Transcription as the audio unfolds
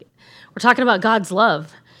We're talking about God's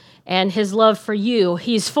love and his love for you.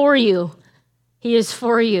 He's for you. He is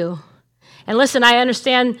for you. And listen, I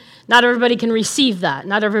understand not everybody can receive that.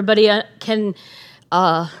 Not everybody can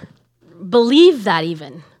believe that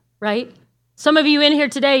even, right? Some of you in here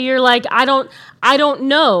today, you're like, I don't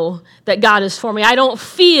know that God is for me. I don't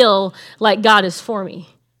feel like God is for me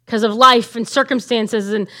because of life and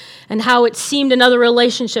circumstances and how it seemed in other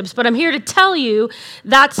relationships. But I'm here to tell you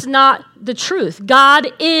that's not the truth. God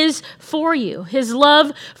is for you. His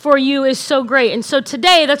love for you is so great. And so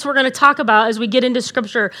today, that's what we're going to talk about as we get into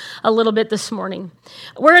Scripture a little bit this morning.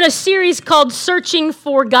 We're in a series called Searching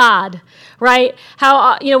for God, right?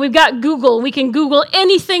 How, we've got Google. We can Google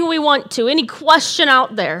anything we want to, any question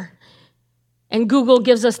out there. And Google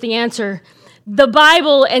gives us the answer. The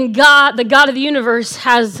Bible and God, the God of the universe,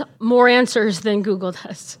 has more answers than Google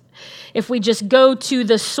does. If we just go to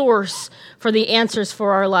the source for the answers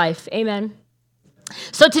for our life. Amen.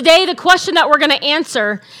 So today, the question that we're going to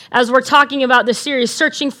answer as we're talking about this series,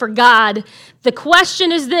 Searching for God, the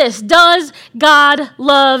question is this: does God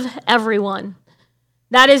love everyone?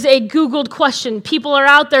 That is a Googled question. People are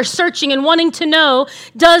out there searching and wanting to know,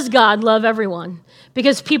 does God love everyone?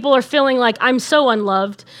 Because people are feeling like, I'm so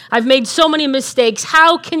unloved. I've made so many mistakes.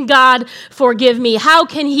 How can God forgive me? How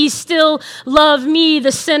can he still love me,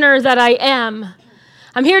 the sinner that I am?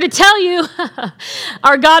 I'm here to tell you,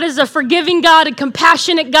 our God is a forgiving God, a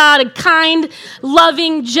compassionate God, a kind,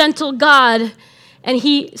 loving, gentle God. And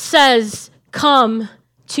he says, come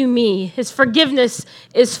to me. His forgiveness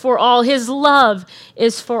is for all. His love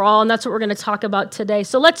is for all. And that's what we're going to talk about today.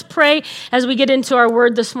 So let's pray as we get into our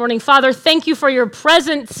word this morning. Father, thank you for your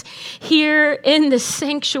presence here in the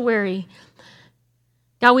sanctuary.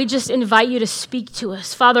 God, we just invite you to speak to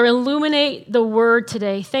us. Father, illuminate the word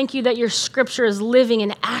today. Thank you that your scripture is living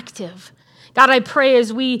and active. God, I pray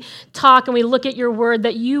as we talk and we look at your word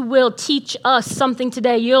that you will teach us something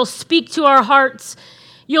today. You'll speak to our hearts.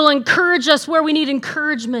 You'll encourage us where we need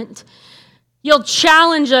encouragement. You'll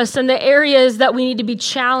challenge us in the areas that we need to be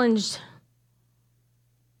challenged.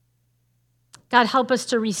 God, help us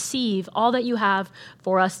to receive all that you have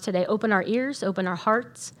for us today. Open our ears, open our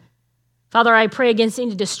hearts. Father, I pray against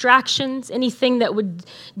any distractions, anything that would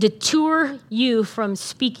detour you from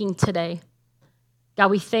speaking today. God,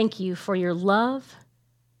 we thank you for your love.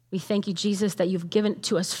 We thank you, Jesus, that you've given it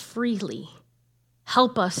to us freely.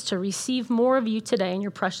 Help us to receive more of you today in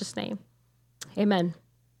your precious name. Amen.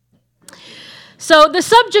 So the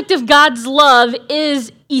subject of God's love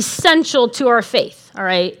is essential to our faith, all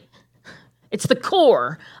right? It's the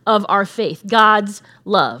core of our faith, God's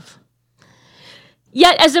love.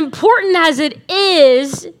 Yet as important as it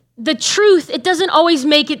is, the truth, it doesn't always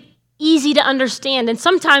make it easy to understand, and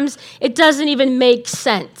sometimes it doesn't even make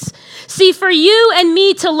sense. See, for you and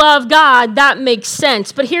me to love God, that makes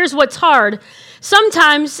sense, but here's what's hard.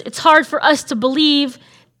 Sometimes it's hard for us to believe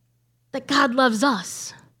that God loves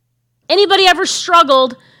us. Anybody ever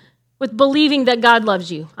struggled with believing that God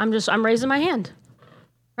loves you? I'm raising my hand,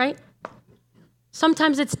 right?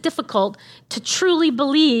 Sometimes it's difficult to truly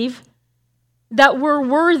believe that we're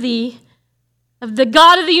worthy of the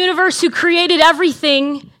God of the universe who created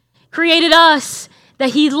everything, created us, that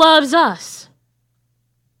he loves us.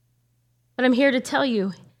 But I'm here to tell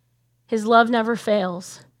you, his love never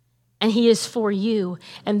fails. And he is for you.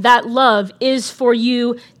 And that love is for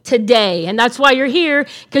you today. And that's why you're here,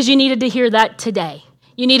 because you needed to hear that today.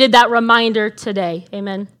 You needed that reminder today.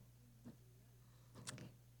 Amen.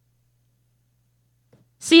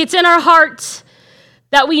 See, it's in our hearts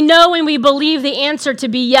that we know and we believe the answer to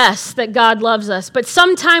be yes, that God loves us. But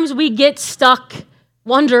sometimes we get stuck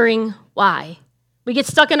wondering why. We get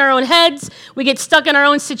stuck in our own heads. We get stuck in our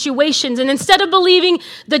own situations. And instead of believing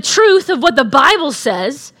the truth of what the Bible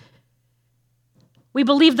says, we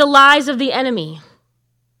believe the lies of the enemy.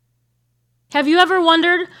 Have you ever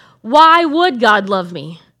wondered, why would God love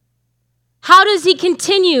me? How does he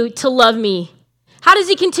continue to love me? How does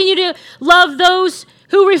he continue to love those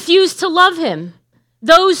who refuse to love him?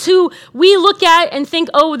 Those who we look at and think,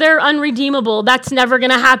 oh, they're unredeemable. That's never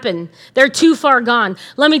going to happen. They're too far gone.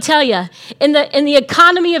 Let me tell you, in the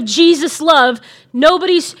economy of Jesus' love,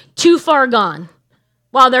 nobody's too far gone.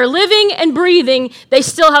 While they're living and breathing, they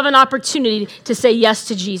still have an opportunity to say yes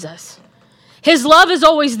to Jesus. His love is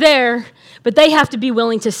always there, but they have to be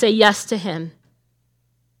willing to say yes to him.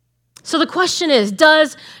 So the question is,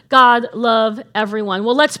 does God love everyone?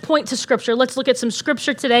 Well, let's point to Scripture. Let's look at some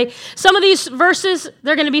Scripture today. Some of these verses,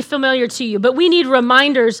 they're going to be familiar to you, but we need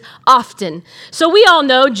reminders often. So we all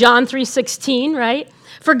know John 3:16, right?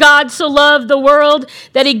 For God so loved the world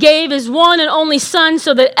that he gave his one and only Son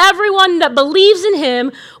so that everyone that believes in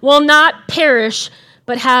him will not perish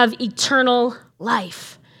but have eternal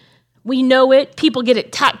life. We know it. People get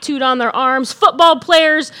it tattooed on their arms. Football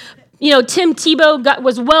players, Tim Tebow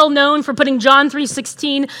was well known for putting John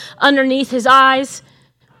 3:16 underneath his eyes.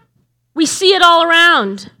 We see it all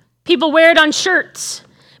around. People wear it on shirts.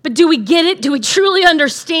 But do we get it? Do we truly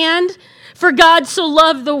understand? For God so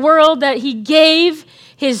loved the world that he gave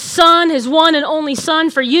his son, his one and only son,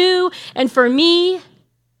 for you and for me.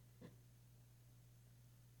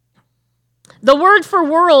 The word for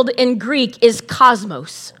world in Greek is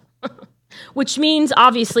cosmos, which means,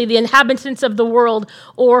 obviously, the inhabitants of the world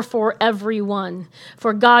or for everyone.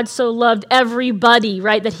 For God so loved everybody,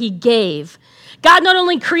 right, that he gave. God not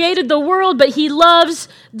only created the world, but he loves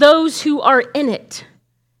those who are in it.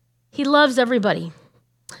 He loves everybody.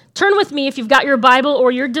 Turn with me, if you've got your Bible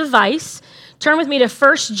or your device, turn with me to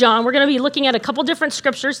 1 John. We're going to be looking at a couple different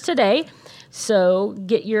scriptures today, so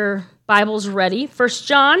get your Bibles ready. 1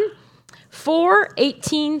 John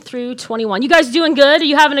 4:18 through 21. You guys doing good? Are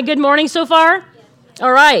you having a good morning so far? Yeah.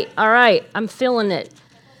 All right. I'm feeling it.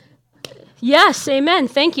 Yes, amen.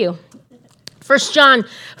 Thank you. 1 John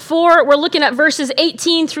 4, we're looking at verses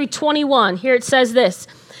 18 through 21. Here it says this: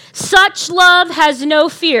 such love has no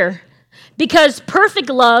fear, because perfect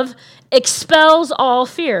love expels all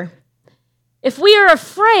fear. If we are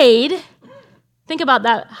afraid, think about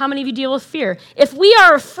that. How many of you deal with fear? If we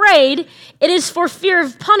are afraid, it is for fear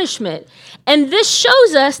of punishment. And this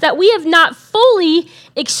shows us that we have not fully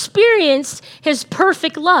experienced his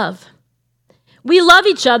perfect love. We love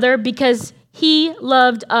each other because he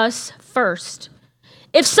loved us first.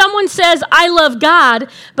 If someone says, I love God,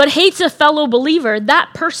 but hates a fellow believer,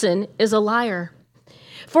 that person is a liar.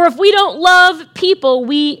 For if we don't love people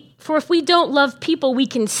we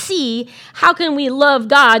can see, how can we love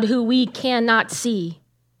God who we cannot see?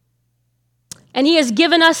 And he has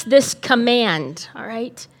given us this command, all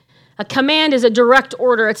right? A command is a direct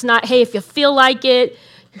order. It's not, hey, if you feel like it,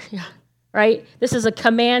 right? This is a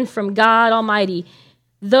command from God Almighty.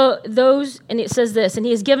 And it says this, and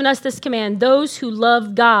he has given us this command: those who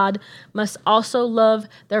love God must also love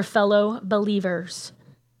their fellow believers.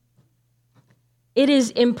 It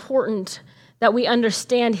is important that we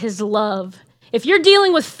understand his love. If you're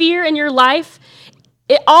dealing with fear in your life,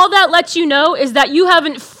 all that lets you know is that you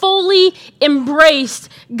haven't fully embraced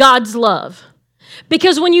God's love.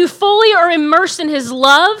 Because when you fully are immersed in his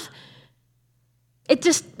love, it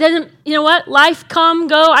just doesn't, life come,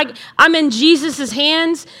 go. I'm in Jesus'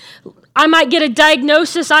 hands. I might get a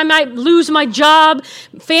diagnosis. I might lose my job,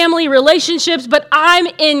 family, relationships, but I'm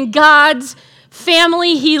in God's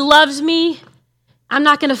family. He loves me. I'm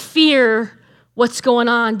not going to fear what's going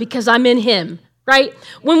on because I'm in him, right?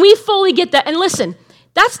 When we fully get that, and listen,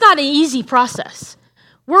 that's not an easy process.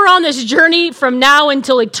 We're on this journey from now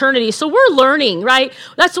until eternity, so we're learning, right?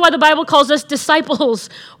 That's why the Bible calls us disciples.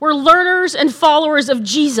 We're learners and followers of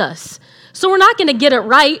Jesus. So we're not going to get it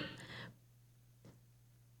right.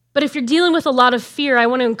 But if you're dealing with a lot of fear, I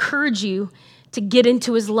want to encourage you to get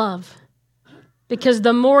into his love. Because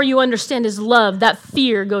the more you understand his love, that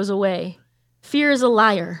fear goes away. Fear is a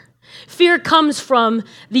liar. Fear comes from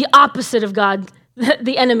the opposite of God,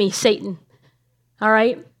 the enemy, Satan. All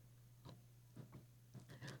right?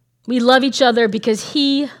 We love each other because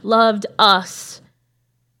he loved us.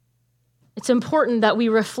 It's important that we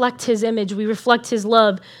reflect his image. We reflect his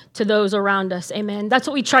love to those around us. Amen. That's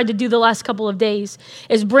what we tried to do the last couple of days,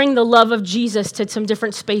 is bring the love of Jesus to some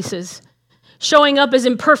different spaces. Showing up as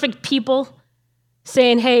imperfect people,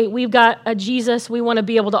 saying, hey, we've got a Jesus. We want to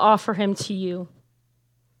be able to offer him to you.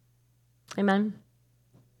 Amen.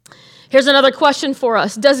 Here's another question for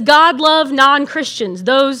us. Does God love non-Christians,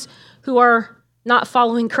 those who are not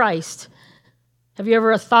following Christ? Have you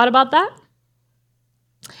ever thought about that?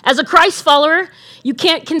 As a Christ follower, you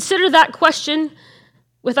can't consider that question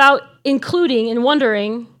without including and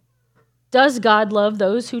wondering, does God love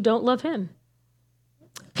those who don't love him?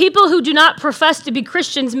 People who do not profess to be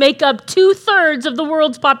Christians make up 2/3 of the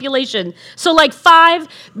world's population. So like 5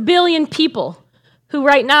 billion people who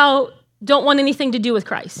right now don't want anything to do with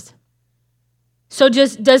Christ. So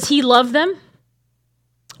does he love them?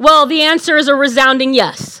 Well, the answer is a resounding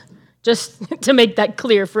yes, just to make that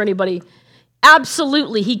clear for anybody.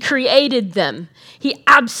 Absolutely, he created them. He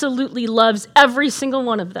absolutely loves every single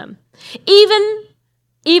one of them.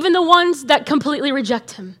 Even the ones that completely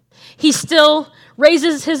reject him. He still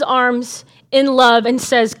raises his arms in love and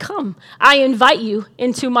says, come, I invite you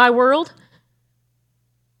into my world.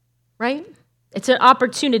 Right? It's an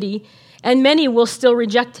opportunity, and many will still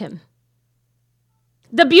reject him.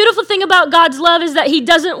 The beautiful thing about God's love is that he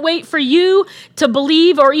doesn't wait for you to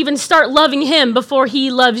believe or even start loving him before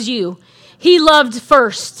he loves you. He loved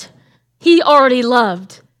first. He already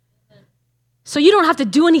loved. So you don't have to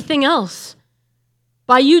do anything else.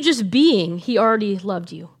 By you just being, he already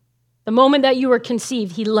loved you. The moment that you were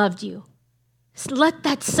conceived, he loved you. So let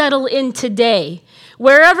that settle in today.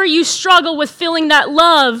 Wherever you struggle with feeling that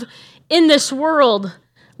love in this world,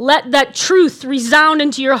 let that truth resound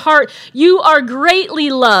into your heart. You are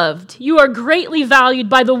greatly loved. You are greatly valued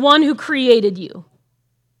by the one who created you.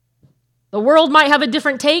 The world might have a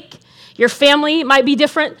different take. Your family might be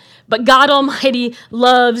different, but God Almighty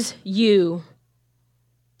loves you.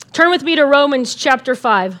 Turn with me to Romans chapter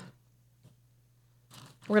 5.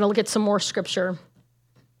 We're going to look at some more scripture.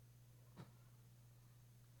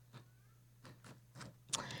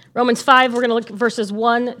 Romans 5, we're going to look at verses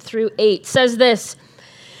 1 through 8. It says this,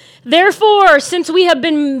 "Therefore, since we have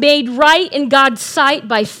been made right in God's sight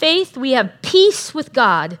by faith, we have peace with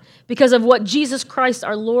God because of what Jesus Christ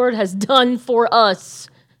our Lord has done for us."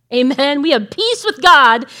 Amen. We have peace with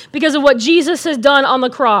God because of what Jesus has done on the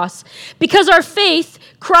cross. Because our faith,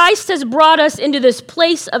 Christ has brought us into this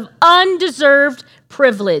place of undeserved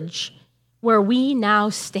privilege where we now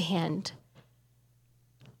stand.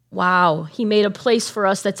 Wow, he made a place for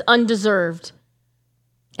us that's undeserved.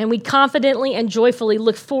 And we confidently and joyfully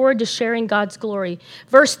look forward to sharing God's glory.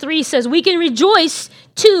 Verse 3 says, "We can rejoice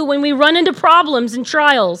too when we run into problems and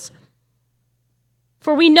trials,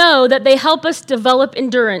 for we know that they help us develop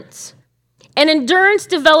endurance. And endurance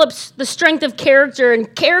develops the strength of character,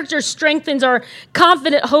 and character strengthens our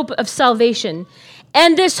confident hope of salvation.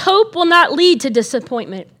 And this hope will not lead to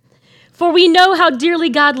disappointment. For we know how dearly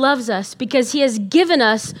God loves us because he has given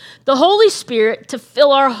us the Holy Spirit to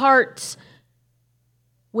fill our hearts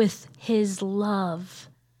with his love."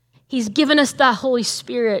 He's given us the Holy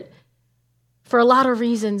Spirit for a lot of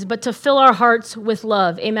reasons, but to fill our hearts with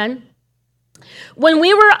love. Amen? When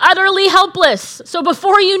we were utterly helpless, so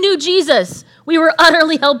before you knew Jesus, we were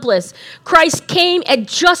utterly helpless, Christ came at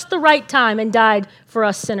just the right time and died for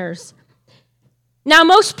us sinners. Now,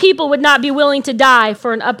 most people would not be willing to die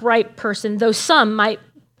for an upright person, though some might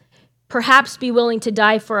perhaps be willing to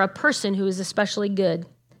die for a person who is especially good.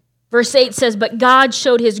 Verse 8 says, "But God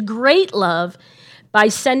showed his great love by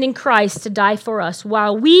sending Christ to die for us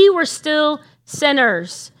while we were still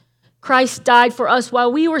sinners." Christ died for us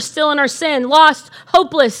while we were still in our sin, lost,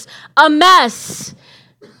 hopeless, a mess.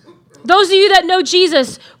 Those of you that know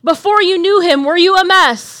Jesus, before you knew him, were you a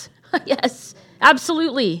mess? Yes,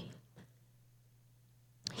 absolutely.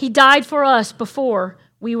 He died for us before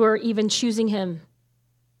we were even choosing him.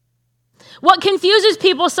 What confuses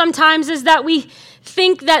people sometimes is that we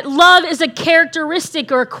think that love is a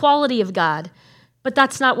characteristic or a quality of God, but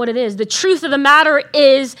that's not what it is. The truth of the matter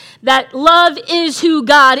is that love is who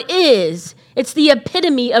God is. It's the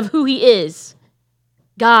epitome of who he is.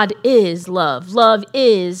 God is love. Love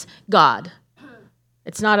is God.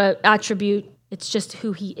 It's not an attribute. It's just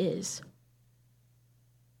who he is.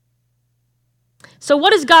 So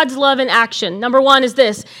what is God's love in action? Number one is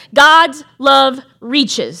this: God's love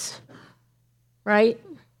reaches, right?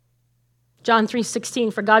 John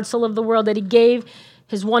 3:16, "For God so loved the world that he gave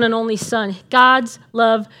his one and only son." God's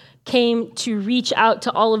love came to reach out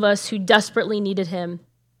to all of us who desperately needed him.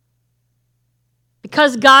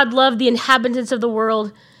 Because God loved the inhabitants of the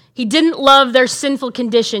world, he didn't love their sinful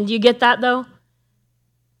condition. Do you get that, though?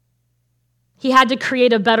 He had to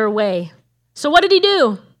create a better way. So what did he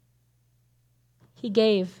do? He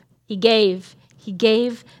gave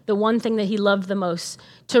the one thing that he loved the most,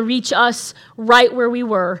 to reach us right where we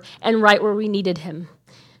were and right where we needed him.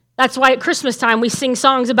 That's why at Christmas time we sing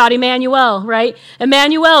songs about Emmanuel, right?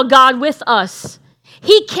 Emmanuel, God with us.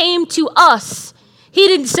 He came to us. He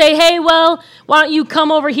didn't say, "Hey, well, why don't you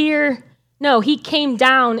come over here?" No, he came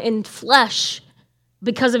down in flesh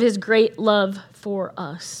because of his great love for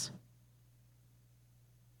us.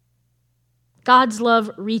 God's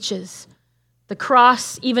love reaches. The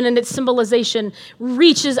cross, even in its symbolization,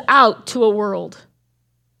 reaches out to a world.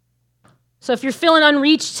 So if you're feeling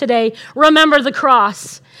unreached today, remember the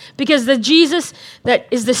cross, because the Jesus that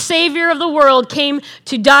is the Savior of the world came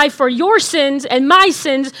to die for your sins and my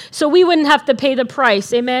sins so we wouldn't have to pay the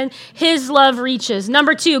price. Amen? His love reaches.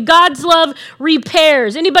 Number two, God's love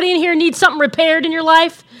repairs. Anybody in here need something repaired in your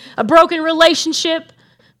life? A broken relationship?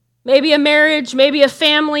 Maybe a marriage? Maybe a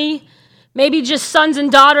family? Maybe just sons and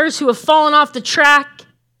daughters who have fallen off the track?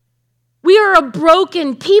 We are a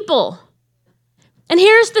broken people. And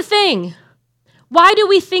here's the thing. Why do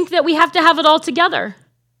we think that we have to have it all together?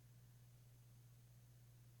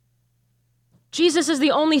 Jesus is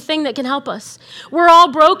the only thing that can help us. We're all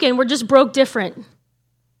broken. We're just broke different.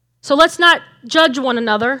 So let's not judge one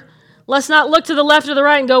another. Let's not look to the left or the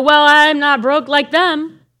right and go, "Well, I'm not broke like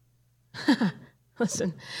them."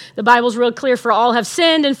 Listen, the Bible's real clear, for all have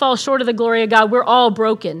sinned and fall short of the glory of God. We're all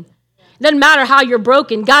broken. It doesn't matter how you're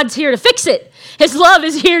broken. God's here to fix it. His love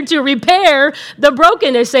is here to repair the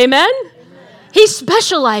brokenness. Amen? Amen. He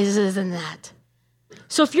specializes in that.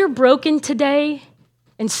 So if you're broken today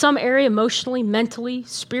in some area, emotionally, mentally,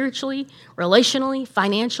 spiritually, relationally,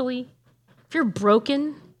 financially, if you're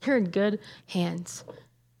broken, you're in good hands.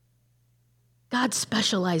 God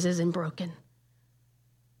specializes in broken.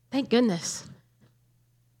 Thank goodness.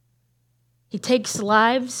 He takes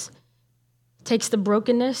lives, takes the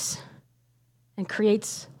brokenness, and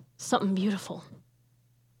creates something beautiful.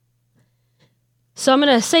 So I'm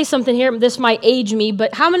going to say something here. This might age me,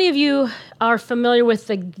 but how many of you are familiar with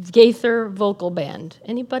the Gaither Vocal Band?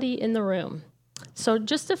 Anybody in the room? So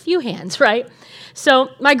just a few hands, right? So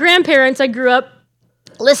my grandparents, I grew up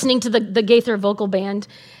listening to the Gaither Vocal Band,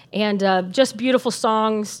 and just beautiful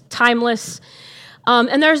songs, timeless.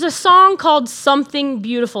 And there's a song called Something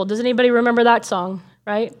Beautiful. Does anybody remember that song,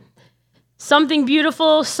 right? Something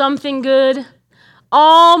beautiful, something good.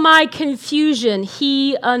 All my confusion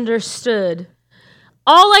he understood.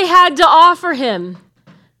 All I had to offer him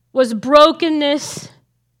was brokenness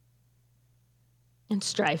and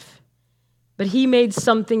strife. But he made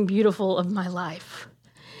something beautiful of my life.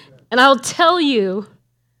 And I'll tell you,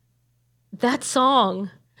 that song,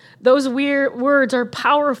 those weird words are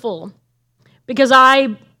powerful because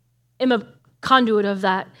I am a conduit of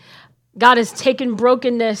that. God has taken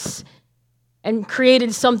brokenness and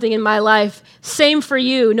created something in my life. Same for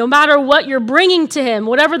you. No matter what you're bringing to him,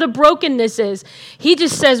 whatever the brokenness is, he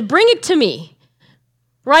just says, bring it to me.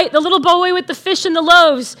 Right? The little boy with the fish and the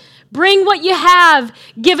loaves. Bring what you have.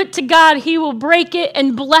 Give it to God. He will break it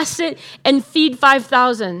and bless it and feed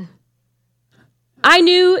 5,000. I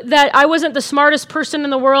knew that I wasn't the smartest person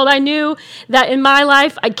in the world. I knew that in my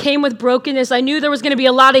life, I came with brokenness. I knew there was going to be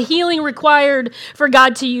a lot of healing required for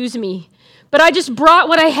God to use me. But I just brought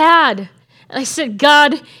what I had. And I said,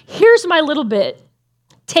 God, here's my little bit.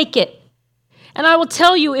 Take it. And I will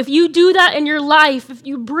tell you, if you do that in your life, if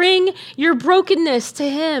you bring your brokenness to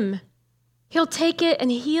him, he'll take it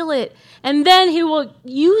and heal it. And then he will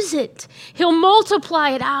use it. He'll multiply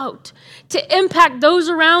it out to impact those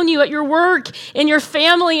around you at your work, in your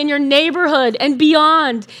family, in your neighborhood, and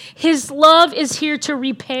beyond. His love is here to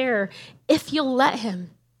repair if you'll let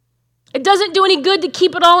him. It doesn't do any good to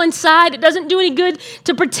keep it all inside. It doesn't do any good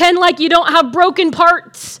to pretend like you don't have broken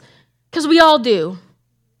parts, because we all do.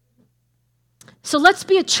 So let's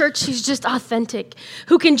be a church who's just authentic,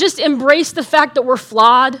 who can just embrace the fact that we're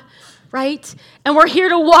flawed, right? And we're here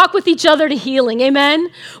to walk with each other to healing, amen?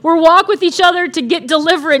 We're walk with each other to get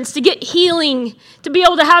deliverance, to get healing, to be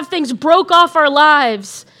able to have things broke off our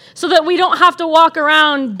lives so that we don't have to walk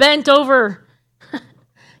around bent over.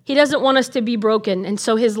 He doesn't want us to be broken, and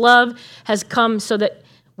so his love has come so that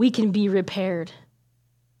we can be repaired.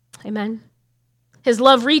 Amen? His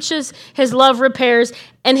love reaches, his love repairs,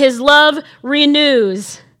 and his love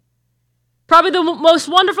renews. Probably the most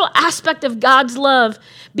wonderful aspect of God's love,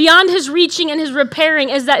 beyond his reaching and his repairing,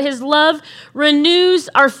 is that his love renews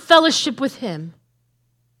our fellowship with him.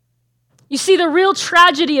 You see, the real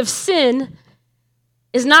tragedy of sin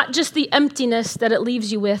is not just the emptiness that it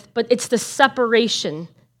leaves you with, but it's the separation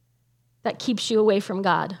that keeps you away from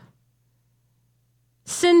God.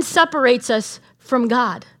 Sin separates us from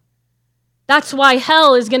God. That's why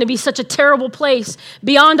hell is going to be such a terrible place,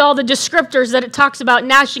 beyond all the descriptors that it talks about,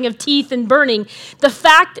 gnashing of teeth and burning. The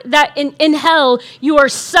fact that in hell you are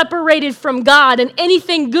separated from God and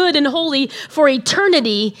anything good and holy for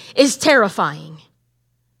eternity is terrifying.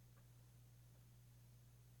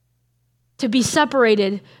 To be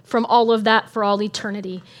separated from all of that for all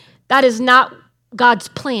eternity, that is not God's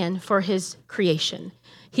plan for his creation.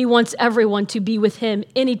 He wants everyone to be with him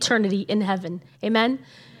in eternity in heaven. Amen?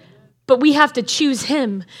 But we have to choose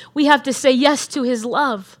him. We have to say yes to his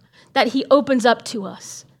love that he opens up to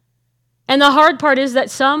us. And the hard part is that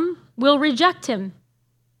some will reject him,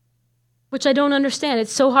 which I don't understand.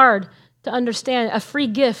 It's so hard to understand a free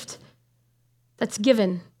gift that's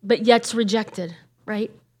given, but yet's rejected,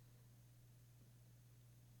 right?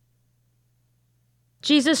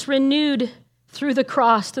 Jesus renewed through the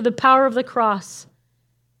cross, through the power of the cross.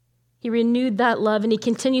 He renewed that love, and he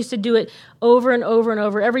continues to do it over and over and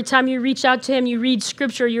over. Every time you reach out to him, you read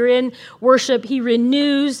scripture, you're in worship, he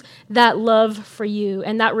renews that love for you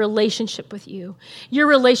and that relationship with you. Your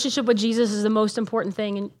relationship with Jesus is the most important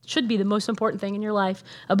thing and should be the most important thing in your life,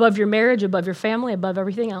 above your marriage, above your family, above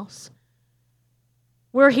everything else.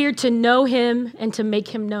 We're here to know him and to make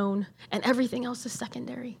him known, and everything else is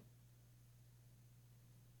secondary.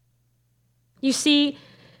 You see,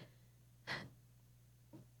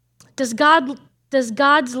 does God Does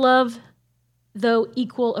God's love, though,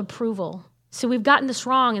 equal approval? So we've gotten this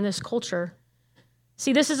wrong in this culture.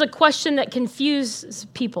 See, this is a question that confuses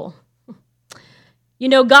people. You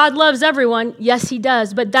know, God loves everyone. Yes, he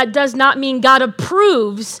does. But that does not mean God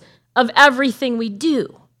approves of everything we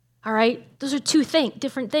do. All right? Those are two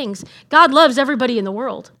different things. God loves everybody in the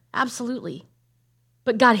world. Absolutely.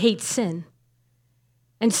 But God hates sin.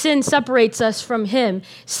 And sin separates us from him.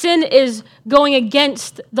 Sin is going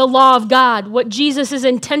against the law of God, what Jesus'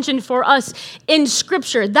 intention for us in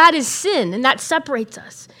Scripture. That is sin, and that separates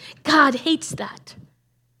us. God hates that.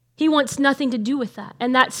 He wants nothing to do with that,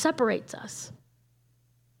 and that separates us.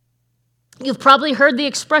 You've probably heard the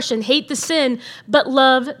expression, hate the sin, but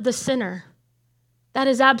love the sinner. That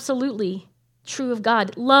is absolutely true of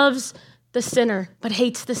God. Loves the sinner, but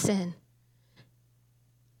hates the sin.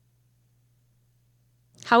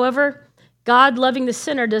 However, God loving the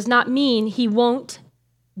sinner does not mean he won't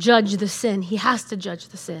judge the sin. He has to judge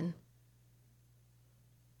the sin.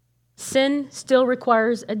 Sin still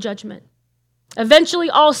requires a judgment. Eventually,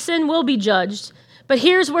 all sin will be judged. But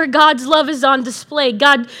here's where God's love is on display.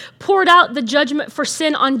 God poured out the judgment for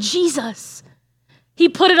sin on Jesus. He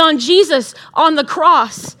put it on Jesus on the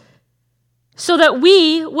cross so that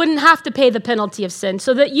we wouldn't have to pay the penalty of sin,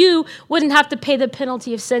 so that you wouldn't have to pay the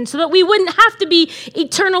penalty of sin, so that we wouldn't have to be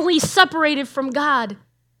eternally separated from God.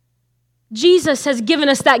 Jesus has given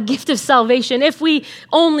us that gift of salvation if we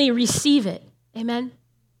only receive it. Amen?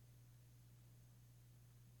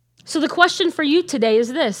 So the question for you today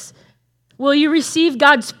is this. Will you receive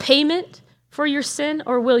God's payment for your sin,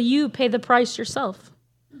 or will you pay the price yourself?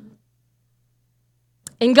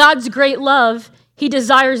 In God's great love, he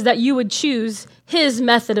desires that you would choose his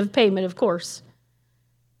method of payment, of course.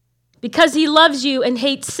 Because he loves you and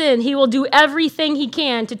hates sin, he will do everything he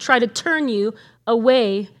can to try to turn you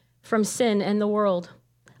away from sin and the world.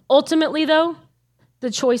 Ultimately, though,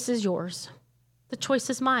 the choice is yours. The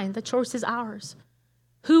choice is mine. The choice is ours.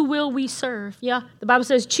 Who will we serve? Yeah, the Bible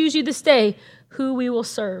says, choose you this day who we will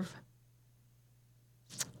serve.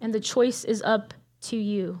 And the choice is up to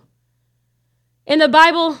you. In the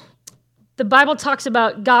Bible talks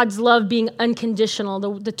about God's love being unconditional.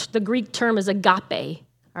 The Greek term is agape,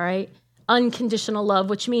 all right? Unconditional love,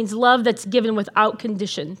 which means love that's given without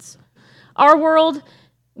conditions. Our world,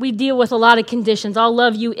 we deal with a lot of conditions. I'll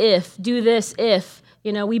love you if, do this if.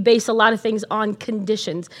 You know, we base a lot of things on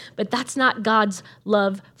conditions, but that's not God's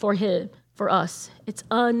love for us. It's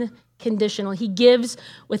unconditional. He gives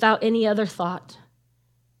without any other thought.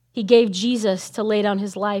 He gave Jesus to lay down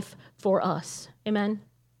his life for us. Amen.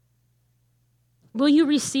 Will you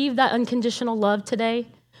receive that unconditional love today?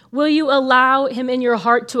 Will you allow him in your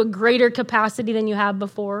heart to a greater capacity than you have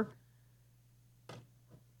before?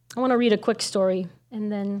 I want to read a quick story,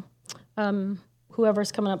 and then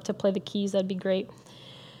whoever's coming up to play the keys, that'd be great.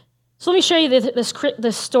 So let me show you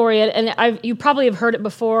this story, and you probably have heard it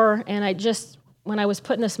before, and when I was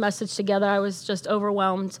putting this message together, I was just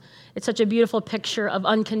overwhelmed. It's such a beautiful picture of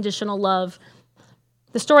unconditional love.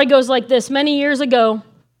 The story goes like this. Many years ago,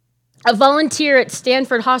 a volunteer at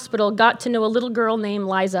Stanford Hospital got to know a little girl named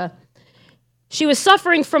Liza. She was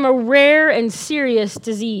suffering from a rare and serious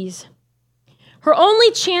disease. Her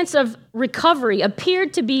only chance of recovery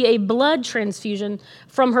appeared to be a blood transfusion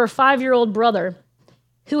from her 5-year-old brother,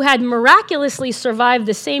 who had miraculously survived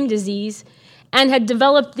the same disease and had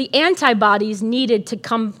developed the antibodies needed to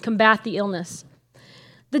combat the illness.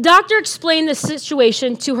 The doctor explained the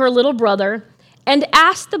situation to her little brother and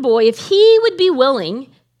asked the boy if he would be willing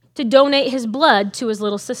to donate his blood to his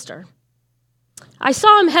little sister. I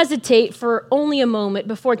saw him hesitate for only a moment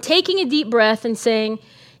before taking a deep breath and saying,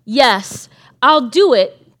 "Yes, I'll do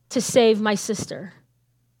it to save my sister."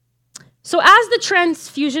 So as the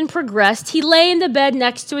transfusion progressed, he lay in the bed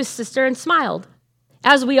next to his sister and smiled,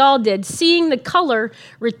 as we all did, seeing the color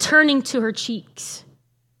returning to her cheeks.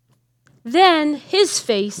 Then his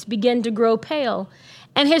face began to grow pale,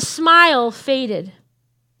 and his smile faded.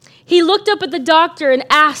 He looked up at the doctor and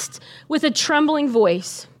asked with a trembling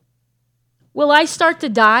voice, "Will I start to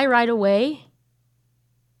die right away?"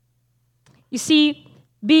 You see,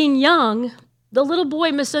 being young, the little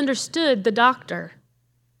boy misunderstood the doctor.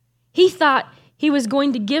 He thought he was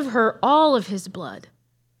going to give her all of his blood.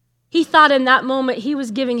 He thought in that moment he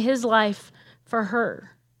was giving his life for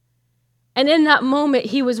her. And in that moment,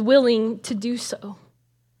 he was willing to do so.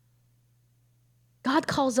 God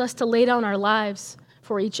calls us to lay down our lives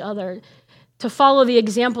for each other, to follow the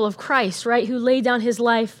example of Christ, right, who laid down his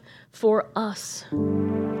life for us.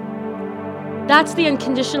 That's the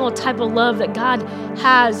unconditional type of love that God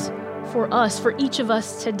has for us, for each of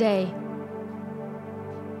us today.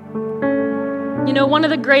 You know, one of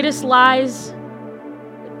the greatest lies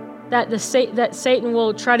that Satan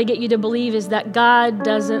will try to get you to believe is that God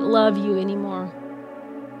doesn't love you anymore.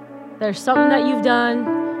 There's something that you've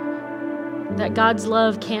done that God's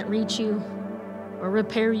love can't reach you or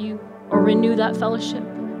repair you or renew that fellowship.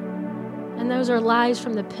 And those are lies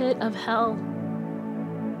from the pit of hell.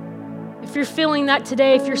 If you're feeling that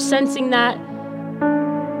today, if you're sensing that,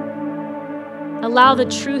 allow the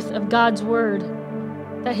truth of God's word,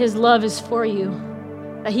 that his love is for you,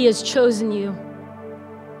 that he has chosen you,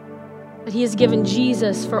 that he has given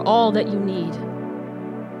Jesus for all that you need,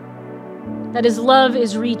 that his love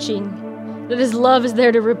is reaching, that his love is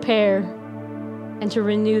there to repair and to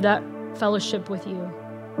renew that fellowship with you.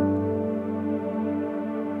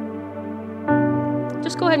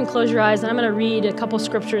 Just go ahead and close your eyes, and I'm going to read a couple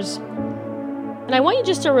scriptures. And I want you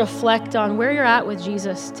just to reflect on where you're at with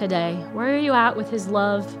Jesus today. Where are you at with his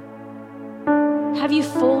love? Have you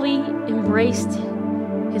fully embraced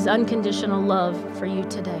his unconditional love for you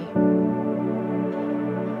today?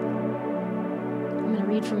 I'm going to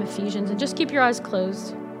read from Ephesians, and just keep your eyes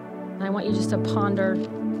closed. And I want you just to ponder.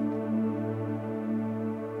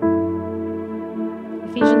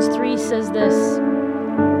 Ephesians 3 says this: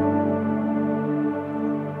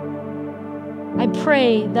 I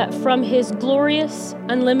pray that from his glorious,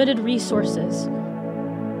 unlimited resources,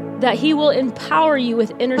 that he will empower you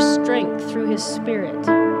with inner strength through his Spirit.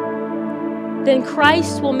 Then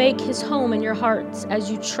Christ will make his home in your hearts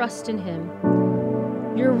as you trust in him.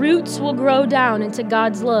 Your roots will grow down into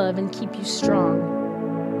God's love and keep you strong.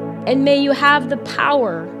 And may you have the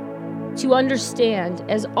power to understand,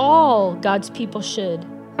 as all God's people should,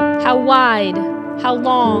 how wide, how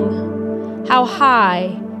long, how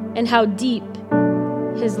high, and how deep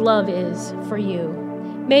his love is for you.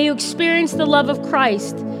 May you experience the love of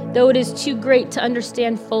Christ, though it is too great to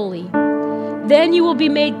understand fully. Then you will be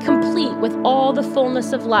made complete with all the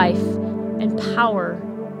fullness of life and power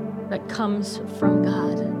that comes from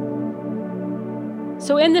God.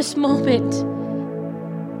 So in this moment,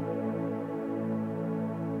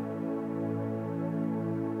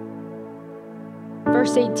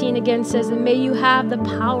 verse 18 again says, and may you have the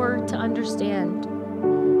power to understand,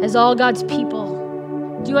 as all God's people.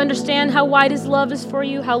 Do you understand how wide his love is for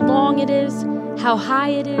you, how long it is, how high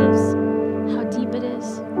it is, how deep it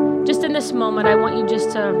is? Just in this moment, I want you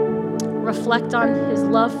just to reflect on his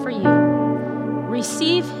love for you.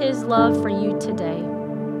 Receive his love for you today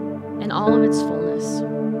in all of its fullness.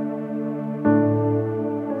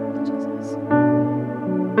 Jesus.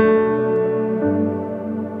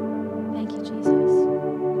 Thank you, Jesus.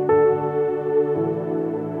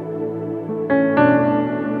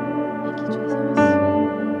 Thank you, Jesus.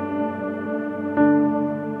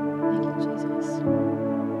 Thank you, Jesus.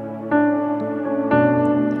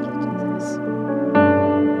 Thank you, Jesus.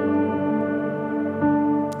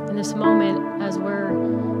 In this moment, as we're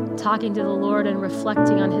talking to the Lord and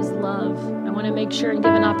reflecting on his love, I want to make sure and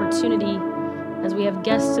give an opportunity, as we have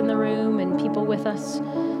guests in the room and people with us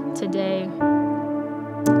today.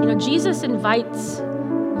 You know, Jesus invites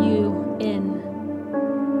you in.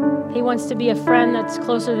 He wants to be a friend that's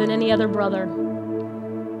closer than any other brother.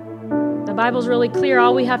 The Bible's really clear.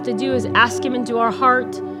 All we have to do is ask him into our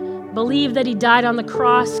heart, believe that he died on the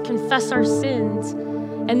cross, confess our sins,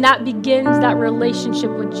 and that begins that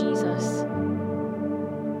relationship with Jesus.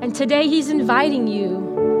 And today he's inviting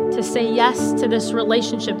you to say yes to this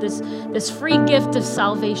relationship, this free gift of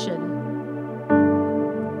salvation.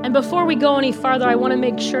 And before we go any farther, I want to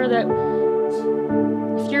make sure that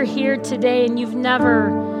if you're here today and you've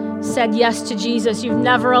never said yes to Jesus, you've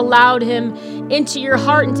never allowed him into your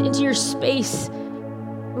heart and into your space,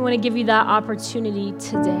 we want to give you that opportunity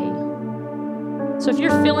today. So if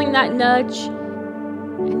you're feeling that nudge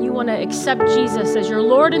and you want to accept Jesus as your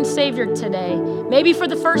Lord and Savior today, maybe for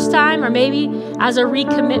the first time or maybe as a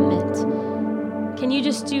recommitment, can you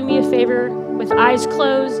just do me a favor with eyes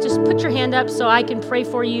closed? Just put your hand up so I can pray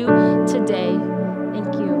for you today.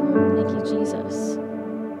 Thank you. Thank you, Jesus.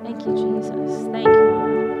 Thank you, Jesus. Thank you,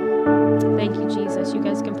 Lord. Thank you, Jesus. You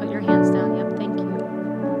guys can put your hands down. Yep, thank you.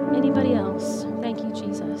 Anybody else? Thank you,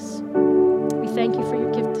 Jesus. We thank you for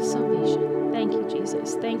your gift of salvation. Thank you,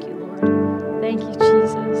 Jesus. Thank you, Lord. Thank you,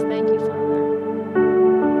 Jesus. Thank you, Father.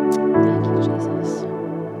 Thank you, Jesus.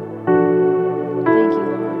 Thank you,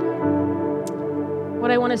 Lord.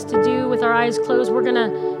 What I want us to do with our eyes closed, we're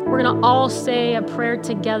gonna all say a prayer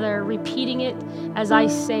together, repeating it as I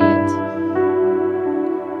say it.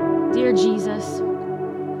 Dear Jesus,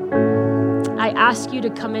 I ask you to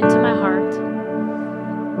come into my heart.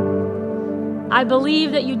 I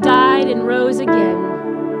believe that you died and rose again.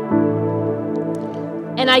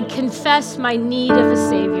 And I confess my need of a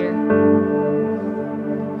Savior.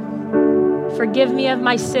 Forgive me of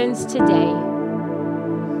my sins today.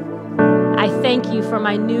 I thank you for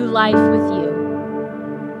my new life with you.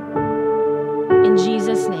 In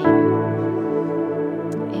Jesus' name,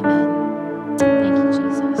 amen. Thank you,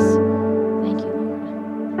 Jesus. Thank you,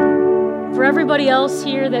 Lord. For everybody else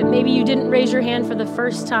here that maybe you didn't raise your hand for the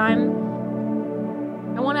first time,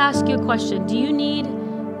 I want to ask you a question. Do you need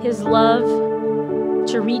his love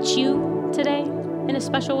to reach you today in a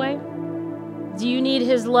special way? Do you need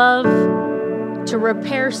his love to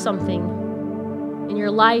repair something in your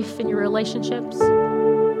life, in your relationships?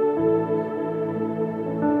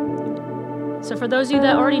 So for those of you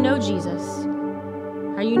that already know Jesus,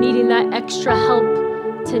 are you needing that extra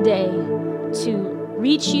help today to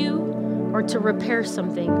reach you or to repair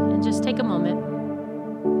something? And just take a moment.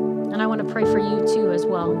 And I want to pray for you too as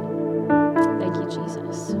well. Thank you,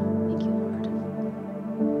 Jesus. Thank you,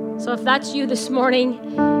 Lord. So if that's you this morning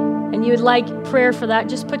and you would like prayer for that,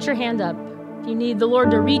 just put your hand up. If you need the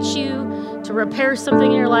Lord to reach you, to repair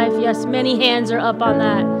something in your life, yes, many hands are up on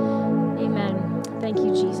that. Amen. Thank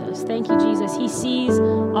you, Jesus. Thank you, Jesus. He sees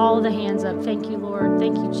all the hands up. Thank you, Lord.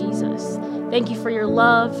 Thank you, Jesus. Thank you for your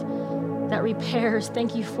love that repairs.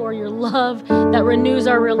 Thank you for your love that renews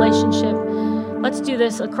our relationship. Let's do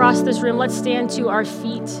this across this room. Let's stand to our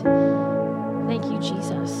feet. Thank you,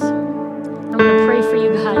 Jesus. I'm going to pray for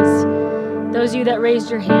you guys. Those of you that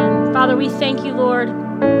raised your hand. Father, we thank you, Lord.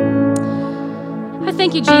 I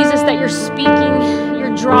thank you, Jesus, that you're speaking,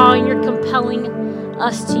 you're drawing, you're compelling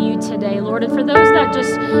us to you today, Lord. And for those that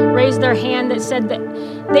just raised their hand that said that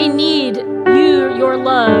they need you, your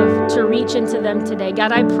love, to reach into them today,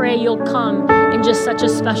 God, I pray you'll come in just such a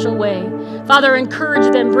special way. Father,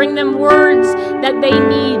 encourage them, bring them words that they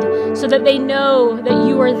need so that they know that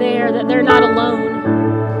you are there, that they're not alone.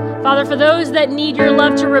 Father, for those that need your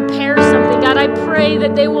love to repair something, God, I pray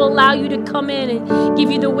that they will allow you to come in and give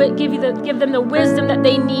them the wisdom that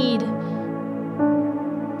they need.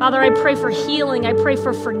 Father, I pray for healing. I pray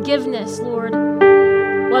for forgiveness, Lord.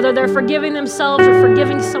 Whether they're forgiving themselves or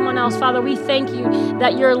forgiving someone else, Father, we thank you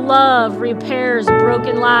that your love repairs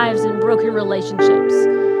broken lives and broken relationships.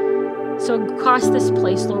 So across this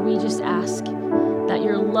place, Lord, we just ask that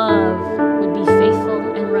your love would be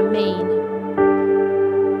faithful and remain.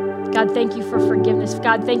 God, thank you for forgiveness.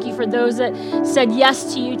 God, thank you for those that said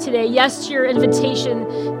yes to you today, yes to your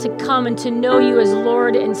invitation to come and to know you as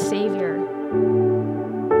Lord and Savior.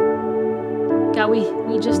 God,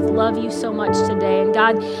 we just love you so much today. And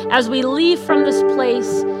God, as we leave from this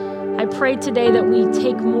place, I pray today that we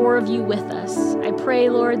take more of you with us. I pray,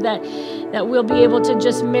 Lord, that we'll be able to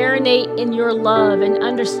just marinate in your love and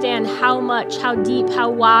understand how much, how deep, how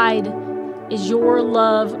wide is your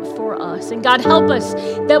love for us. And God, help us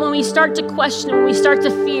that when we start to question, when we start to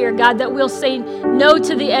fear, God, that we'll say no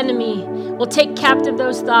to the enemy. We'll take captive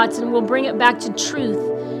those thoughts and we'll bring it back to truth,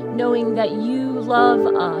 knowing that you love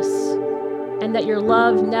us and that your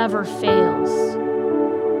love never fails.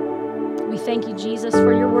 We thank you, Jesus,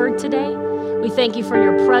 for your word today. We thank you for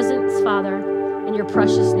your presence, Father, in your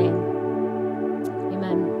precious name.